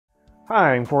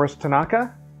Hi, I'm Forrest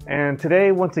Tanaka, and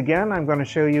today, once again, I'm going to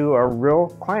show you a real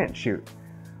client shoot.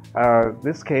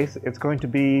 This case, it's going to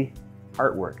be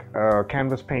artwork,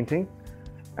 canvas painting,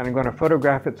 and I'm going to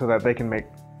photograph it so that they can make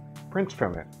prints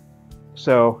from it.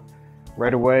 So,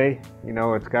 right away,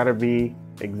 it's got to be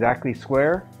exactly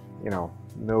square,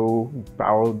 no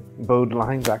bowed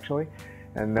lines actually,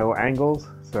 and no angles,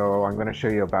 so I'm going to show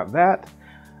you about that.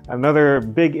 Another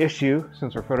big issue,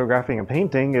 since we're photographing a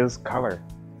painting, is color.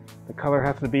 The color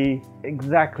has to be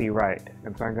exactly right,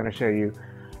 and so I'm going to show you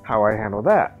how I handle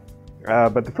that.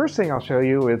 But the first thing I'll show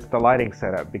you is the lighting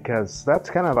setup, because that's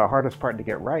kind of the hardest part to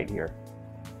get right here.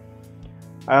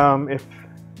 If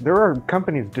there are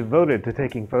companies devoted to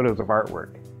taking photos of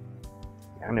artwork,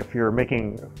 and if you're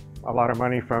making a lot of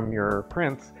money from your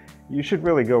prints, you should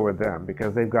really go with them,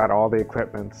 because they've got all the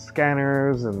equipment,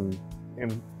 scanners and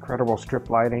incredible strip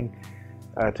lighting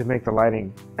to make the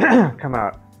lighting come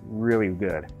out really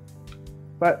good.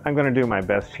 But I'm going to do my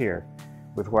best here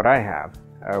with what I have,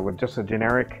 with just a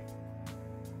generic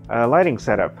lighting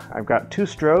setup. I've got two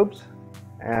strobes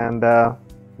and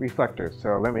reflectors,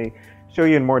 so let me show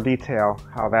you in more detail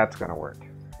how that's going to work.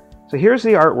 So here's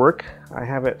the artwork. I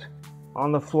have it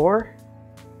on the floor,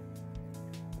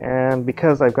 and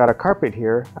because I've got a carpet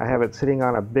here, I have it sitting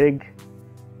on a big,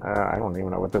 I don't even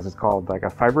know what this is called, like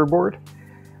a fiberboard,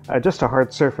 just a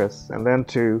hard surface. And then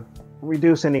to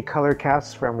reduce any color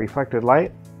casts from reflected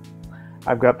light,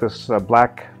 I've got this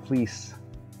black fleece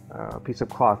piece of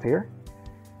cloth here,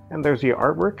 and there's the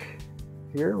artwork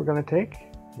here we're going to take.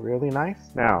 Really nice.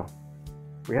 Now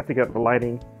we have to get the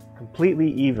lighting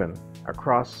completely even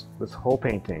across this whole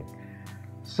painting.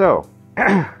 So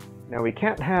now we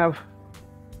can't have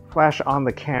flash on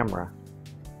the camera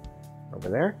over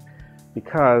there,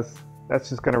 because that's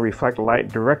just going to reflect light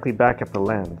directly back at the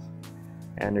lens,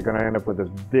 and you're going to end up with this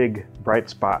big bright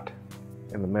spot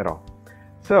in the middle.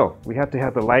 So we have to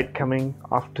have the light coming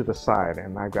off to the side,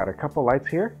 and I've got a couple lights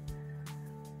here.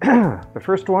 The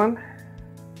first one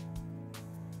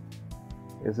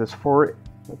is this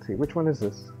let's see, which one is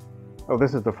this? Oh,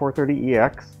 this is the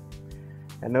 430EX,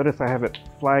 and notice I have it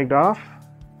flagged off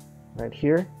right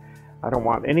here. I don't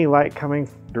want any light coming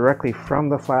directly from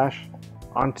the flash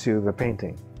onto the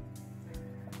painting.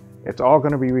 It's all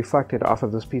going to be reflected off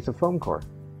of this piece of foam core.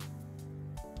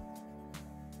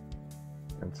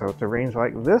 And so it's arranged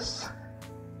like this.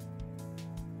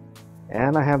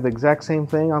 And I have the exact same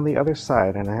thing on the other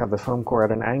side, and I have the foam core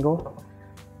at an angle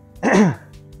to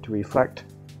reflect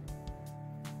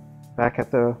back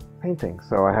at the painting.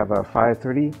 So I have a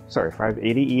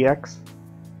 580EX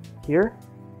here,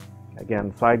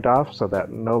 again flagged off so that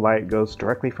no light goes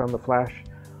directly from the flash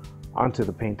onto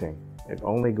the painting. It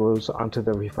only goes onto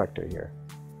the reflector here.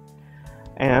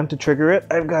 And to trigger it,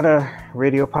 I've got a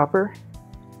RadioPopper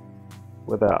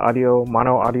with a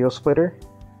mono audio splitter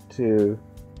to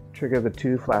trigger the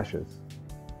two flashes.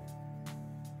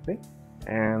 See?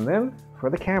 And then for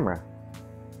the camera,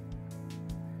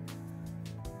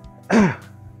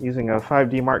 using a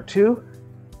 5D Mark II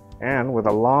and with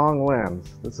a long lens.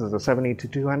 This is a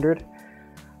 70-200.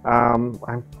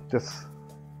 I'm just,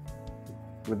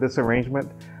 with this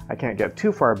arrangement, I can't get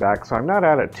too far back, so I'm not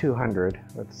out at 200.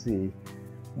 Let's see,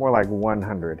 more like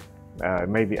 100.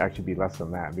 Maybe actually be less than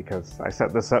that, because I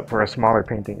set this up for a smaller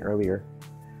painting earlier.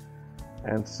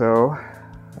 And so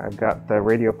I've got the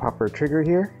RadioPopper trigger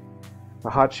here. The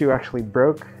hot shoe actually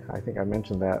broke. I think I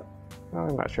mentioned that. Well,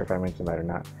 I'm not sure if I mentioned that or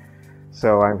not.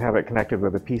 So I have it connected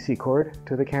with a PC cord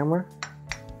to the camera.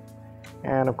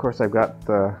 And of course I've got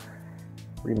the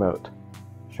remote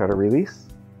shutter release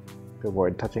to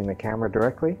avoid touching the camera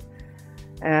directly.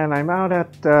 And I'm out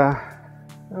at, oh,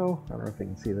 I don't know if you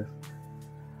can see this.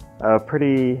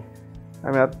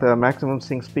 I'm at the maximum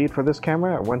sync speed for this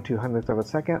camera at 1/200th of a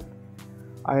second.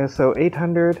 ISO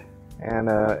 800 and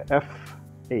a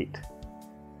f8.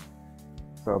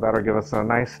 So that'll give us a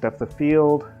nice depth of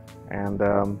field. And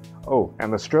oh,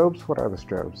 and the strobes, what are the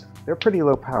strobes? They're pretty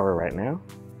low power right now.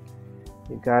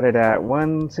 We've got it at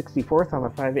 1/64th on the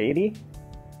 580,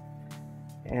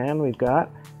 and we've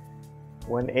got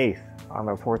 1/8 on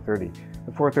the 430.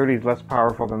 The 430 is less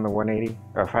powerful than the 180,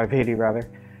 or 580 rather,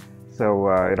 so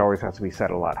it always has to be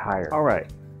set a lot higher. All right,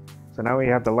 so now we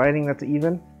have the lighting that's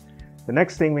even. The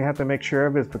next thing we have to make sure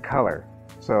of is the color.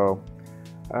 So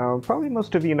probably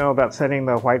most of you know about setting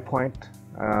the white point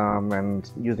and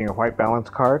using a white balance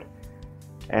card,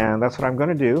 and that's what I'm going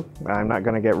to do. I'm not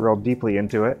going to get real deeply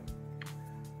into it,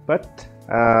 but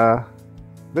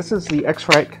this is the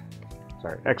X-Rite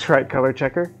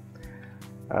ColorChecker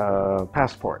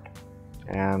Passport,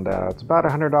 and it's about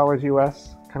 $100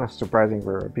 US. Kind of surprising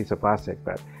for a piece of plastic,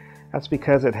 but that's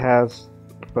because it has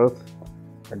both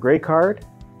a gray card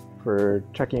for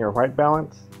checking your white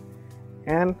balance,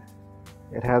 and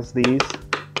it has these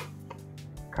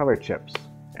color chips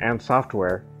and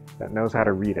software that knows how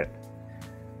to read it.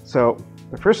 So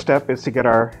the first step is to get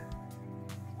our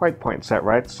white point set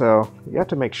right, so you have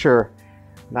to make sure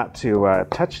not to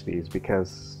touch these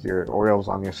because your oils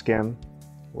on your skin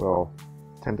will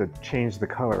tend to change the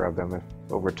color of them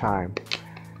over time.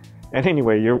 And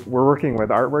anyway, we're working with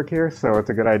artwork here, so it's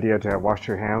a good idea to wash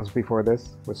your hands before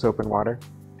this with soap and water.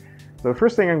 So the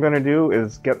first thing I'm going to do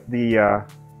is get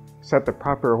set the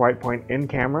proper white point in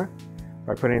camera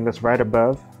by putting this right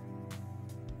above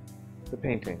the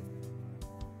painting.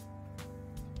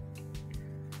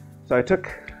 So I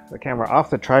took the camera off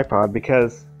the tripod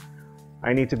because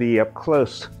I need to be up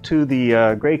close to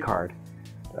the gray card.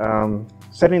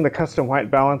 Setting the custom white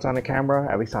balance on a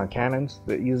camera, at least on Canons,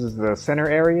 that uses the center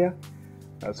area.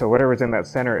 So whatever's in that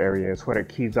center area is what it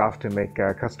keys off to make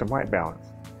a custom white balance.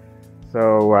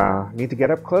 So I need to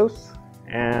get up close,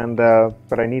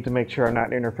 but I need to make sure I'm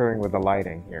not interfering with the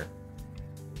lighting here.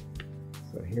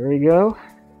 So here we go.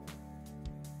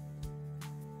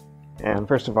 And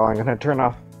first of all, I'm going to turn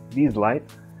off these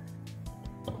lights.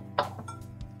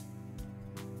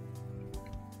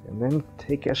 And then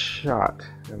take a shot.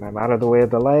 And I'm out of the way of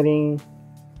the lighting.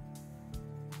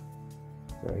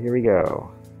 So here we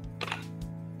go.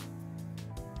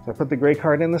 So I put the gray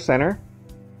card in the center.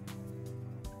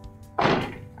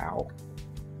 Ow.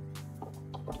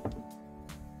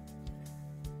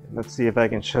 And let's see if I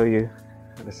can show you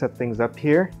how to set things up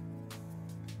here.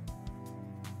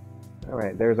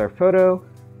 Alright, there's our photo.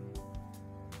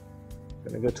 I'm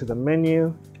going to go to the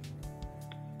menu.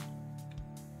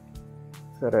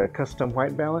 Set a custom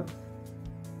white balance.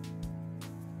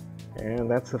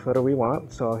 And that's the photo we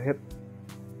want, so I'll hit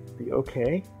the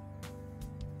OK.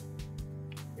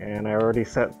 And I already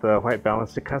set the white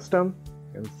balance to custom,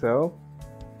 and so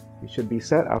you should be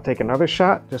set. I'll take another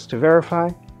shot just to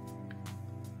verify.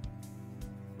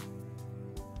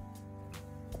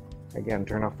 Again,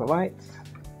 turn off the lights.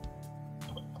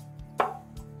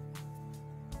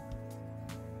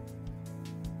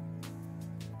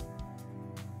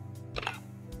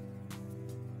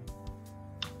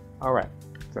 Alright,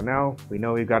 so now we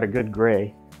know we've got a good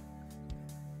gray.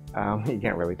 You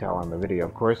can't really tell on the video,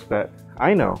 of course, but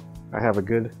I know I have a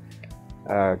good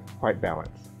white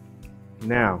balance.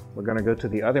 Now, we're going to go to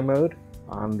the other mode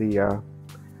on the...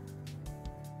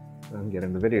 I'm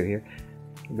getting the video here.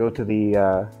 Go to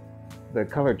the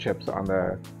color chips on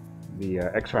the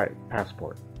X-Rite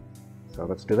Passport. So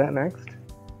let's do that next.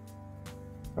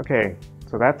 Okay,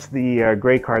 so that's the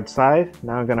gray card side.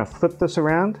 Now I'm going to flip this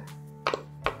around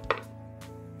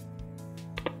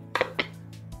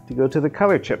to go to the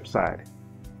color chip side.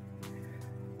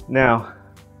 Now,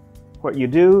 what you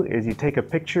do is you take a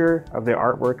picture of the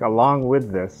artwork along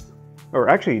with this, or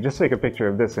actually you just take a picture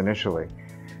of this initially,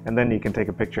 and then you can take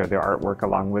a picture of the artwork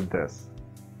along with this.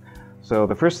 So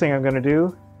the first thing I'm going to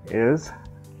do is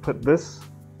put this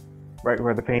right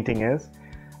where the painting is.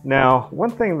 Now,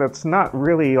 one thing that's not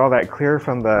really all that clear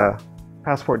from the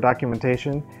passport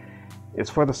documentation is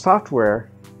for the software,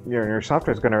 your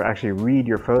software is going to actually read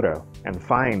your photo and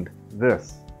find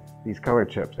these color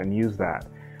chips and use that.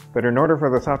 But in order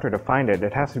for the software to find it,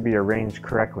 it has to be arranged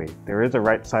correctly. There is a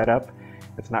right side up.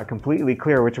 It's not completely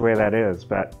clear which way that is,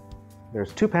 but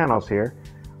there's two panels here.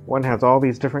 One has all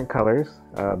these different colors.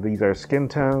 These are skin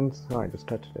tones. Oh, I just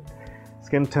touched it.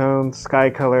 Skin tones,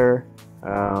 sky color,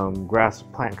 grass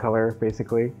plant color,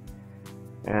 basically.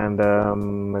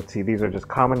 And let's see, these are just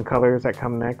common colors that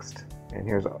come next. And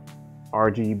here's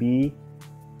RGB,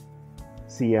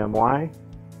 CMY,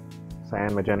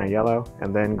 cyan, magenta, yellow,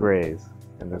 and then grays.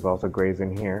 And there's also grays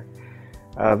in here.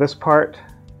 This part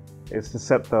is to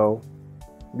set, though,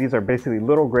 these are basically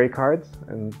little gray cards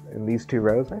in these two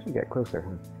rows. I should get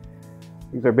closer.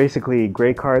 These are basically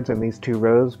gray cards in these two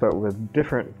rows, but with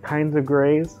different kinds of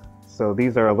grays. So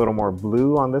these are a little more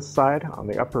blue on this side, on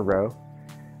the upper row,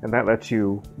 and that lets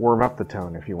you warm up the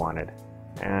tone if you wanted.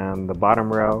 And the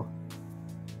bottom row,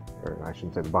 or I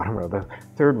shouldn't say the bottom row, the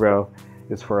third row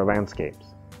is for landscapes,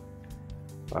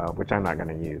 which I'm not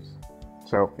going to use.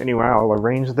 So anyway, I'll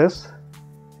arrange this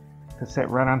to sit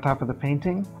right on top of the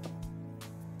painting.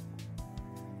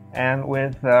 And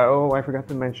with, oh, I forgot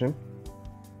to mention,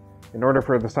 in order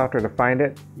for the software to find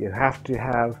it, you have to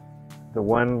have the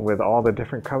one with all the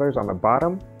different colors on the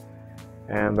bottom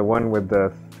and the one with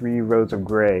the 3 rows of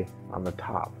gray on the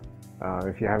top.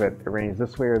 If you have it arranged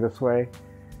this way or this way,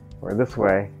 or this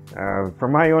way,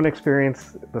 from my own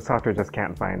experience, the software just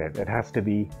can't find it. It has to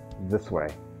be this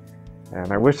way.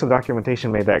 And I wish the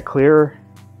documentation made that clearer,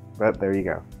 but there you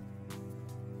go.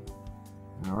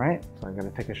 Alright, so I'm going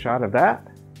to take a shot of that.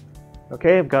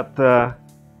 Okay, I've got the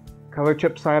color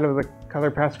chip side of the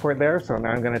Color Passport there, so now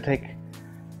I'm going to take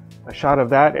a shot of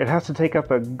that. It has to take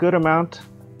up a good amount,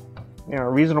 a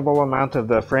reasonable amount of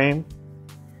the frame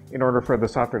in order for the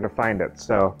software to find it.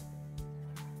 So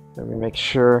let me make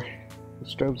sure the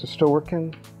strobes are still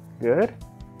working. Good.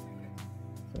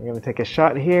 So I'm going to take a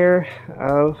shot here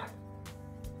of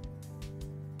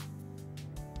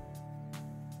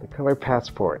the Color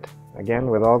Passport. Again,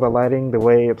 with all the lighting the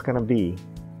way it's going to be.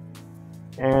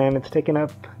 And it's taking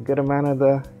up a good amount of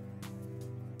the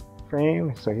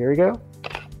frame. So here we go.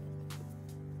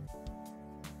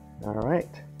 Alright.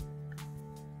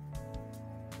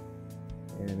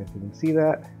 And if you can see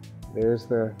that, there's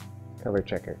the color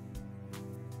checker.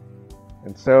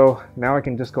 And so now I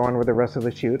can just go on with the rest of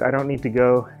the shoot. I don't need to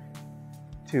go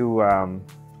to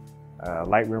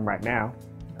Lightroom right now.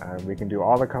 We can do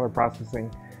all the color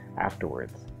processing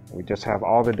afterwards. We just have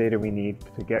all the data we need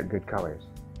to get good colors.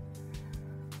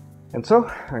 And so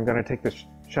I'm going to take the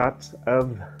shots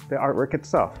of the artwork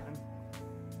itself.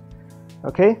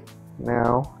 Okay,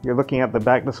 now you're looking at the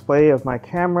back display of my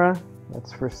camera.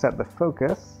 Let's first set the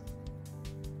focus.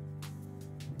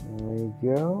 There we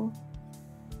go.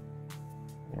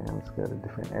 And let's go to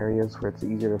different areas where it's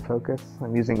easier to focus.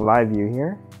 I'm using live view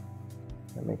here.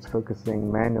 That makes focusing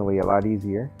manually a lot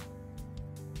easier.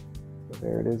 So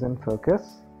there it is in focus.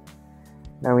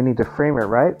 Now we need to frame it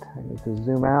right. I need to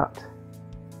zoom out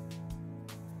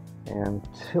and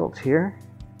tilt here.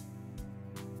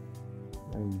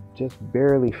 I'm just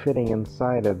barely fitting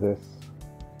inside of this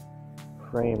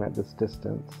frame at this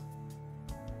distance.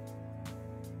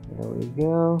 There we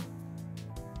go.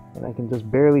 And I can just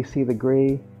barely see the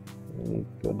gray. Let me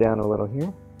go down a little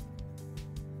here.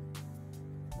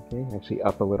 Okay, actually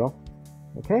up a little.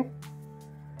 Okay.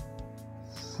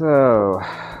 So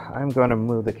I'm going to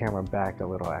move the camera back a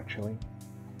little actually.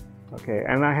 Okay,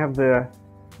 and I have the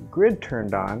grid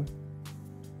turned on.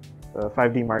 The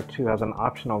 5D Mark II has an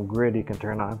optional grid you can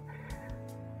turn on.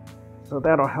 So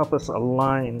that'll help us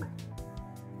align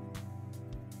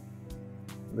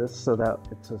this so that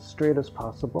it's as straight as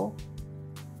possible.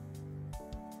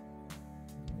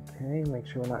 Okay, make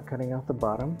sure we're not cutting out the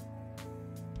bottom.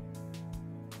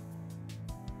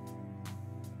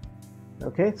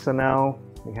 Okay, so now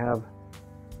we have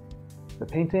the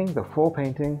painting, the full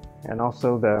painting, and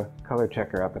also the color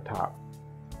checker at the top.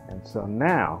 And so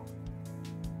now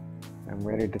I'm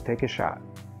ready to take a shot.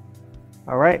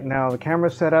 Alright, now the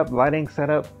camera's set up, lighting set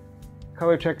up,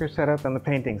 color checker set up, and the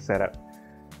painting set up.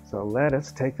 So let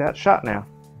us take that shot now.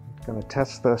 I'm going to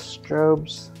test the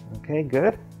strobes. Okay,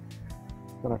 good.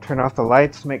 I'm going to turn off the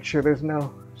lights, make sure there's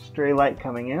no stray light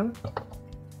coming in.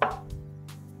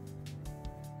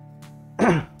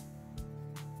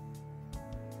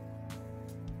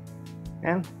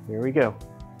 And here we go.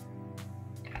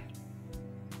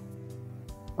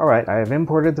 Alright, I have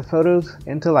imported the photos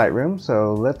into Lightroom,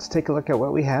 so let's take a look at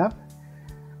what we have.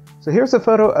 So here's a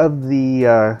photo of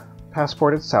the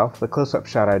passport itself, the close-up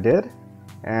shot I did.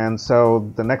 And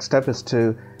so the next step is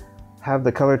to have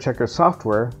the color checker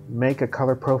software make a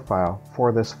color profile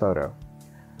for this photo.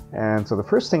 And so the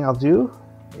first thing I'll do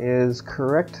is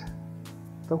correct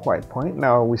the white point.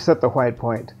 Now we set the white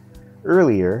point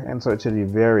earlier, and so it should be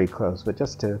very close, but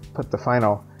just to put the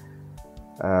final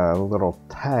little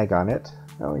tag on it,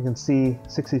 now we can see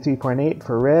 63.8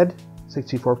 for red,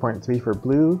 64.3 for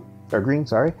blue, or green,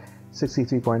 sorry,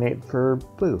 63.8 for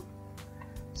blue.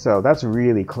 So that's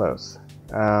really close.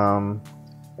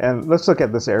 And let's look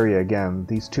at this area again.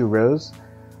 These two rows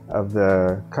of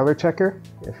the color checker,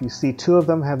 if you see two of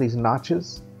them have these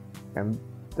notches, and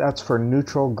that's for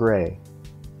neutral gray.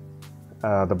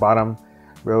 The bottom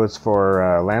row is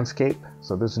for landscape,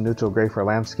 so this is neutral gray for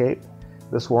landscape.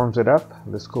 This warms it up,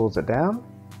 this cools it down.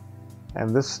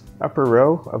 And this upper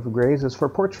row of grays is for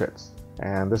portraits.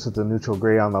 And this is the neutral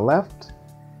gray on the left.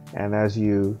 And as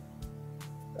you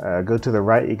go to the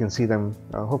right, you can see them,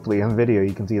 hopefully in video,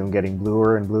 you can see them getting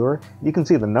bluer and bluer. You can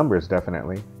see the numbers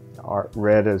definitely.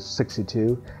 Red is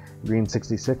 62, green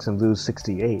 66, and blue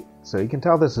 68. So you can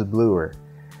tell this is bluer.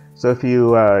 So if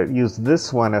you use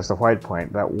this one as the white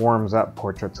point, that warms up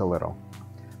portraits a little.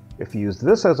 If you use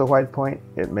this as a white point,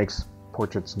 it makes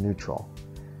portraits neutral.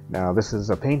 Now this is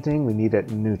a painting, we need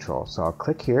it neutral. So I'll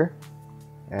click here,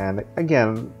 and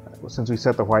again, since we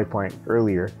set the white point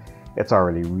earlier, it's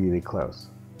already really close.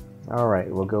 Alright,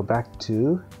 we'll go back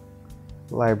to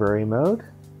library mode.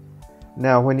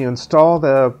 Now when you install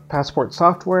the Passport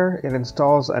software, it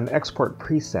installs an export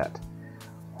preset,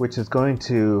 which is going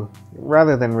to,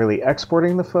 rather than really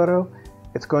exporting the photo,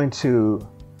 it's going to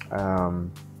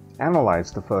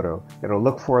analyze the photo. It'll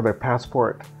look for the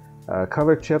passport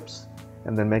color chips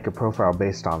and then make a profile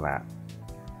based on that.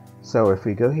 So if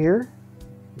we go here,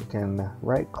 you can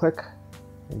right click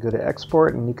and go to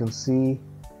export, and you can see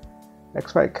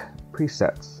X-Rite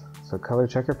presets. So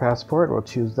ColorChecker Passport, we'll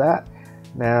choose that.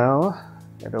 Now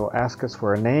it'll ask us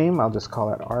for a name. I'll just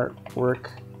call it Artwork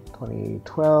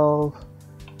 2012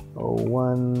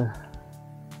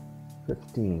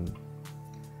 0115.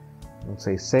 Let's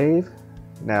say save.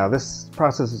 Now this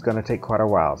process is going to take quite a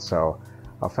while, so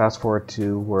I'll fast forward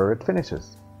to where it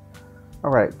finishes.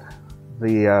 Alright,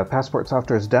 the passport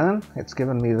software is done. It's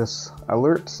given me this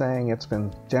alert saying it's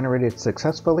been generated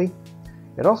successfully.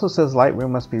 It also says Lightroom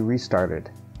must be restarted.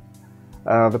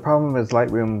 The problem is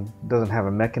Lightroom doesn't have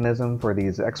a mechanism for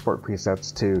these export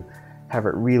presets to have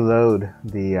it reload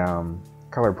the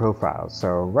color profiles. So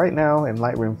right now in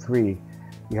Lightroom 3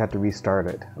 you have to restart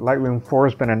it. Lightroom 4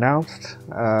 has been announced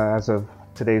as of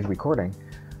today's recording,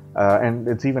 and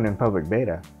it's even in public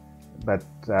beta, but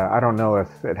I don't know if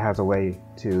it has a way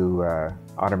to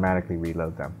automatically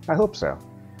reload them. I hope so.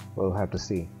 We'll have to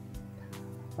see.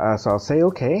 So I'll say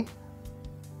OK.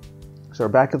 So we're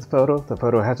back at the photo. The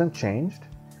photo hasn't changed.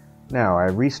 Now I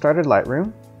restarted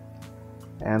Lightroom,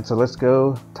 and so let's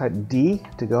go type D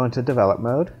to go into develop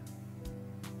mode.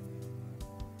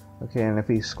 Okay, and if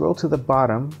we scroll to the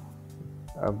bottom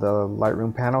of the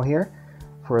Lightroom panel here,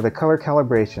 for the color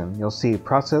calibration, you'll see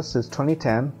process is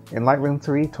 2010. In Lightroom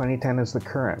 3, 2010 is the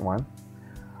current one.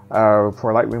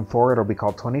 For Lightroom 4, it'll be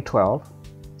called 2012.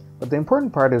 But the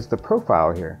important part is the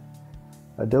profile here.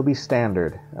 Adobe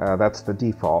Standard, that's the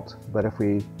default. But if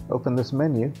we open this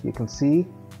menu, you can see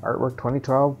Artwork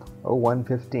 2012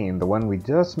 0115, the one we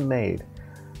just made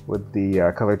with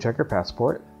the ColorChecker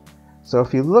Passport. So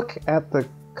if you look at the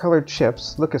colored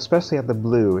chips, look especially at the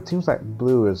blue. It seems like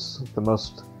blue is the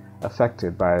most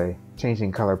affected by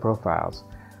changing color profiles.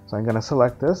 So I'm going to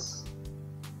select this,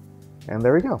 and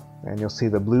there we go. And you'll see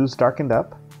the blues darkened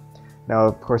up. Now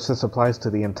of course this applies to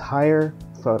the entire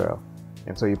photo,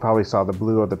 and so you probably saw the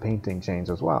blue of the painting change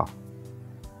as well.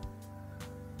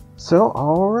 So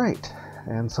alright,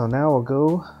 and so now we'll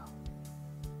go,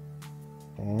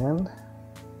 and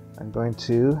I'm going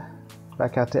to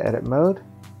back out to edit mode.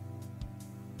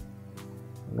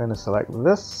 I'm going to select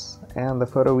this and the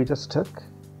photo we just took,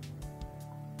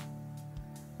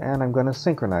 and I'm going to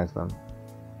synchronize them,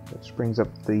 which brings up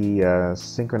the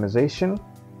synchronization.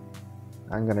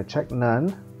 I'm going to check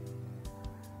none.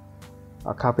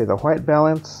 I'll copy the white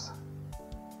balance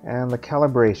and the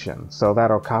calibration. So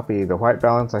that'll copy the white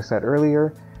balance I said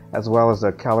earlier, as well as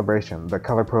the calibration, the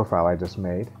color profile I just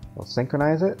made. We'll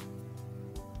synchronize it.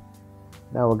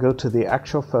 Now we'll go to the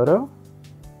actual photo.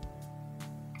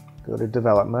 Go to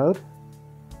develop mode.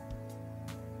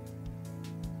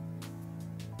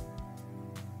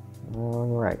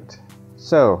 Alright,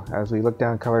 so as we look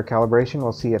down color calibration,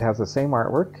 we'll see it has the same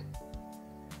artwork,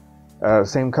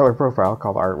 same color profile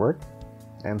called artwork,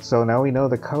 and so now we know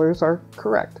the colors are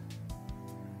correct.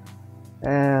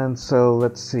 And so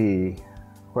let's see,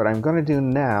 what I'm going to do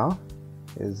now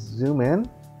is zoom in,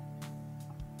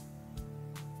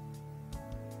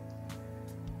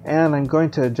 and I'm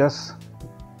going to adjust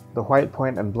the white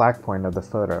point and black point of the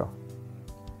photo.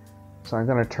 So I'm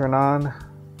going to turn on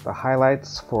the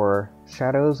highlights for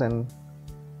shadows and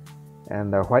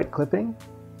white clipping.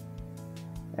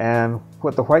 And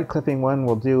what the white clipping one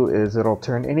will do is it'll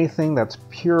turn anything that's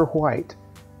pure white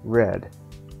red.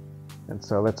 And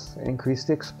so let's increase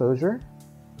the exposure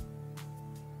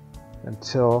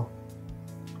until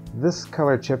this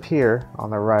color chip here on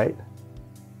the right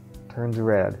turns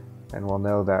red, and we'll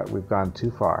know that we've gone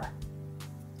too far.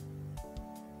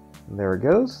 And there it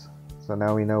goes. So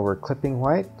now we know we're clipping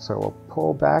white, so we'll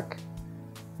pull back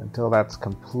until that's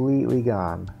completely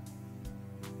gone.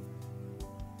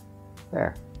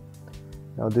 There.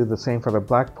 Now we'll do the same for the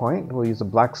black point. We'll use a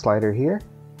black slider here,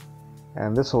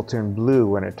 and this will turn blue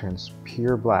when it turns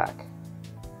pure black.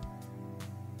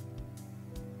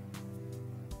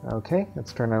 Okay,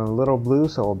 it's turning a little blue,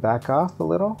 so we'll back off a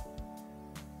little.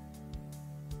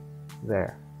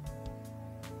 There.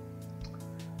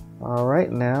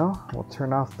 Alright, now we'll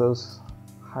turn off those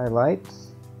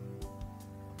highlights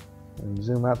and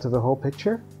zoom out to the whole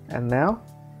picture. And now,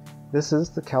 this is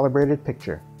the calibrated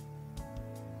picture.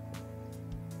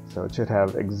 So it should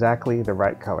have exactly the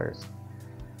right colors.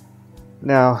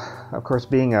 Now, of course,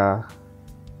 being a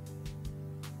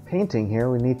painting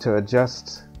here, we need to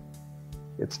adjust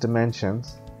its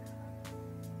dimensions.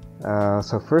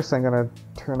 So first I'm going to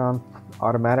turn on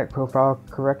automatic profile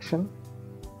correction,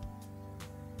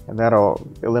 and that'll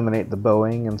eliminate the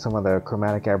bowing and some of the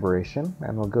chromatic aberration.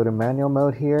 And we'll go to manual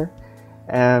mode here,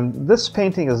 And this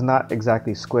painting is not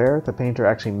exactly square. The painter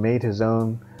actually made his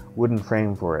own wooden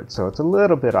frame for it, so it's a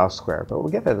little bit off square, but we'll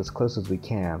get it as close as we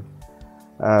can.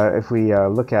 If we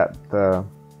look at the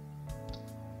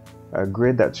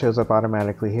grid that shows up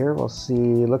automatically here, we'll see,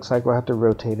 looks like we'll have to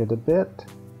rotate it a bit,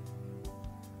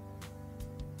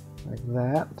 like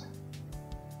that.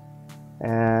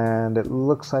 And it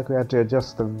looks like we have to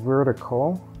adjust the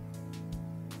vertical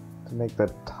to make the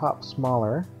top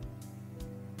smaller.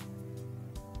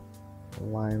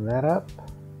 Line that up,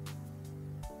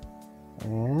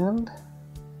 and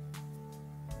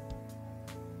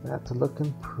that's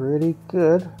looking pretty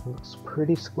good. Looks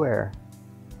pretty square.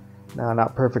 Now,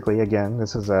 not perfectly, again,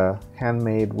 this is a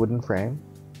handmade wooden frame.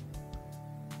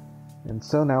 And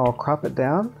so now I'll crop it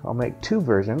down. I'll make two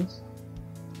versions.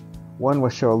 One will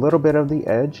show a little bit of the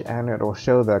edge, and it will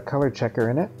show the color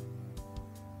checker in it.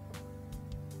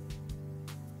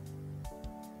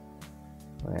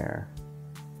 There.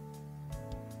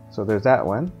 So there's that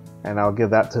one, and I'll give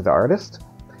that to the artist,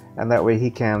 and that way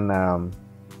he can,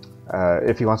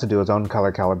 if he wants to do his own color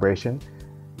calibration,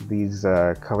 these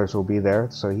colors will be there,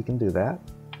 so he can do that.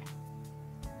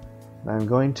 Now I'm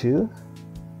going to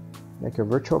make a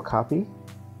virtual copy,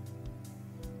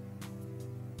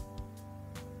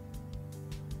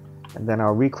 and then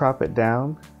I'll recrop it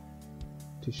down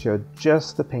to show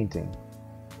just the painting.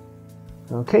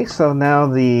 Okay, so now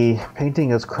the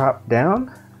painting is cropped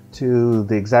down to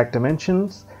the exact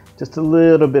dimensions, just a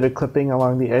little bit of clipping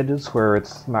along the edges where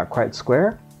it's not quite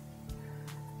square.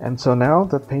 And so now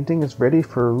the painting is ready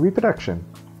for reproduction.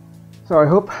 So I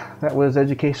hope that was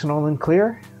educational and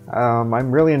clear.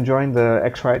 I'm really enjoying the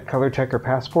X-Rite ColorChecker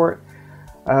Passport.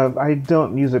 I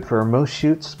don't use it for most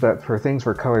shoots, but for things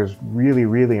where color is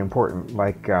really important,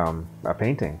 like a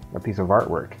painting, a piece of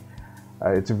artwork,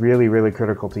 it's really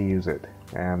critical to use it.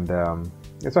 And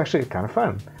it's actually kind of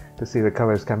fun to see the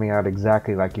colors coming out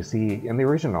exactly like you see in the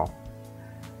original.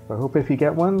 So I hope if you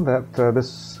get one that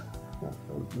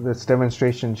this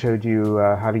demonstration showed you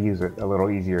how to use it a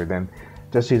little easier than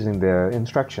just using the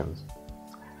instructions.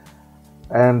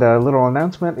 And a little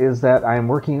announcement is that I'm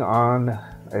working on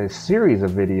a series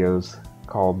of videos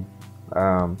called,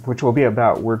 which will be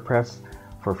about WordPress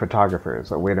for photographers,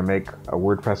 a way to make a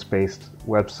WordPress-based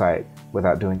website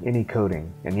without doing any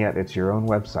coding, and yet it's your own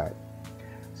website.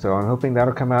 So I'm hoping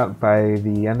that'll come out by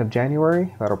the end of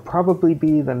January. That'll probably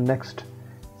be the next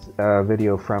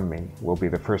video from me, will be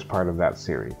the first part of that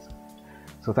series.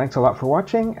 So thanks a lot for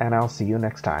watching, and I'll see you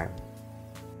next time.